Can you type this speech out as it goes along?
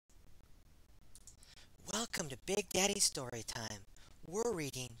Welcome to Big Daddy Storytime. We're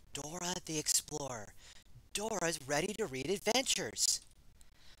reading Dora the Explorer. Dora's ready to read adventures.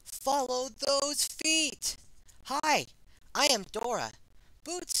 Follow those feet. Hi, I am Dora.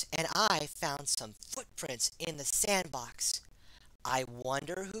 Boots and I found some footprints in the sandbox. I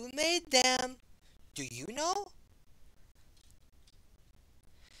wonder who made them. Do you know?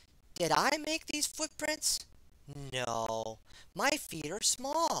 Did I make these footprints? No, my feet are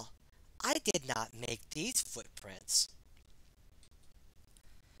small. I did not make these footprints.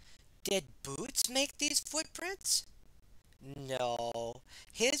 Did Boots make these footprints? No,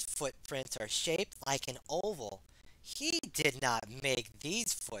 his footprints are shaped like an oval. He did not make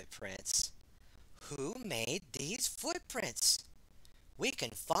these footprints. Who made these footprints? We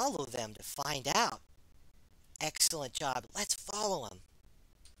can follow them to find out. Excellent job. Let's follow them.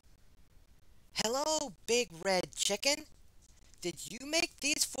 Hello, big red chicken. Did you make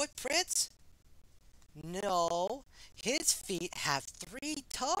these footprints? No, his feet have 3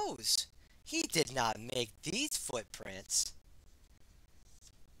 toes. He did not make these footprints.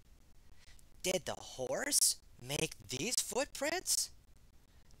 Did the horse make these footprints?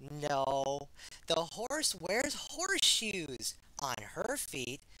 No, the horse wears horseshoes on her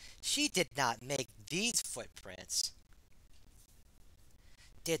feet. She did not make these footprints.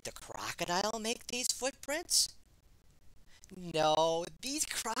 Did the crocodile make these footprints? No,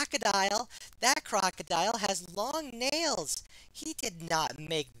 that crocodile has long nails. He did not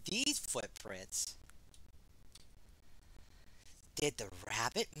make these footprints. Did the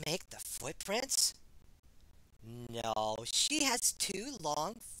rabbit make the footprints? No, she has 2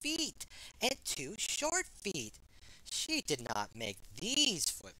 long feet and 2 short feet. She did not make these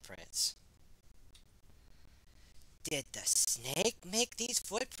footprints. Did the snake make these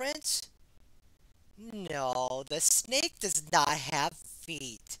footprints? No, the snake does not have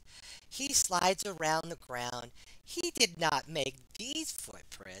feet. He slides around the ground. He did not make these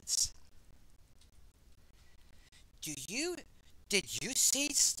footprints. Do you, did you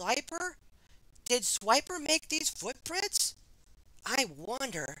see Sniper? Did Swiper make these footprints? I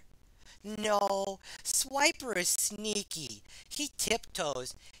wonder. No, Swiper is sneaky. He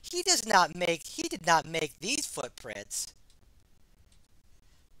tiptoes. He did not make these footprints.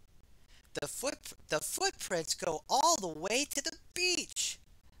 The footprints go all the way to the beach.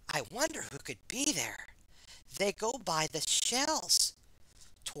 I wonder who could be there. They go by the shells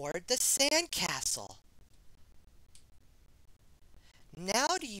toward the sandcastle.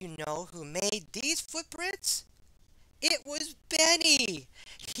 Now do you know who made these footprints? It was Benny.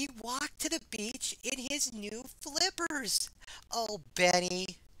 He walked to the beach in his new flippers. Oh,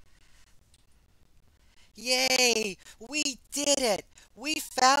 Benny. Yay! We did it! We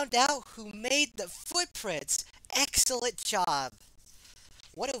found out who made the footprints. Excellent job.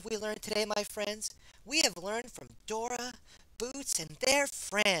 What have we learned today, my friends? We have learned from Dora, Boots, and their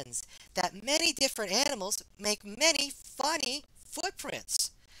friends that many different animals make many funny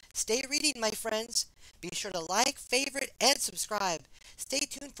footprints. Stay reading, my friends. Be sure to like, favorite, and subscribe. Stay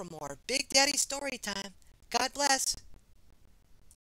tuned for more Big Daddy Story Time. God bless.